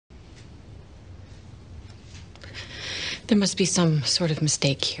There must be some sort of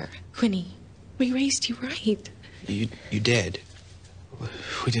mistake here. Quinny, we raised you right. You did.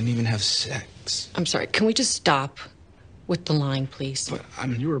 We didn't even have sex. I'm sorry, can we just stop with the lying, please? But,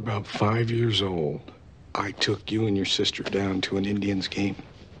 you were about 5 years old. I took you and your sister down to an Indians game.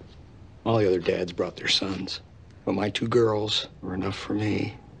 All the other dads brought their sons. But my 2 girls were enough for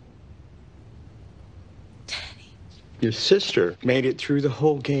me. Daddy. Your sister made it through the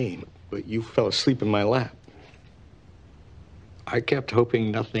whole game, but you fell asleep in my lap. I kept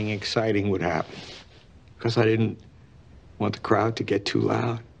hoping nothing exciting would happen, because I didn't want the crowd to get too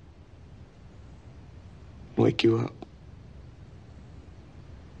loud. Wake you up.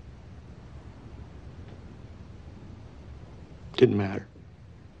 Didn't matter.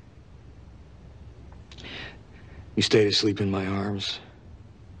 You stayed asleep in my arms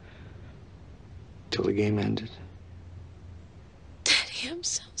till the game ended. Daddy, I'm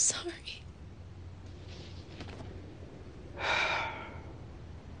so sorry.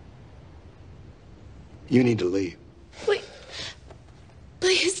 You need to leave. Wait.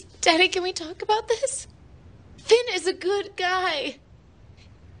 Please, Daddy, can we talk about this? Finn is a good guy.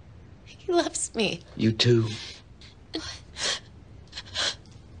 He loves me. You too.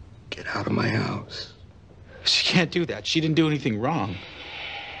 Get out of my house. She can't do that. She didn't do anything wrong.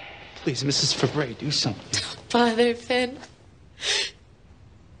 Please, Mrs. Fabre, do something. Father, Finn. If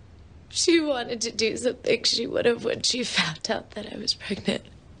she wanted to do something, she would have when she found out that I was pregnant.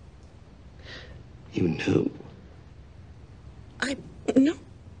 You knew. No.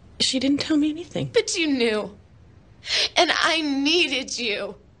 She didn't tell me anything. But you knew. And I needed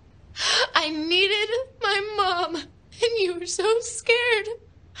you. I needed my mom. And you were so scared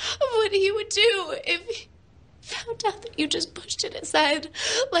of what he would do if he found out that you just pushed it aside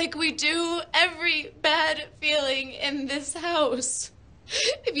like we do every bad feeling in this house.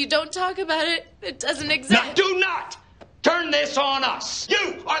 If you don't talk about it, it doesn't exist. Now, do not turn this on us.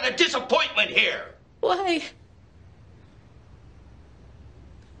 You are the disappointment here. Why?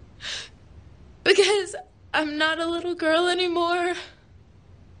 Because I'm not a little girl anymore.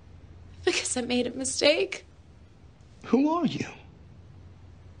 Because I made a mistake. Who are you?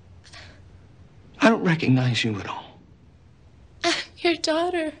 I don't recognize you at all. I'm your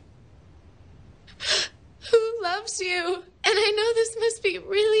daughter. Who loves you. And I know this must be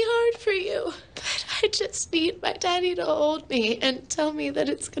really hard for you. But I just need my daddy to hold me and tell me that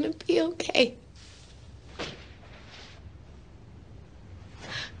it's gonna be okay.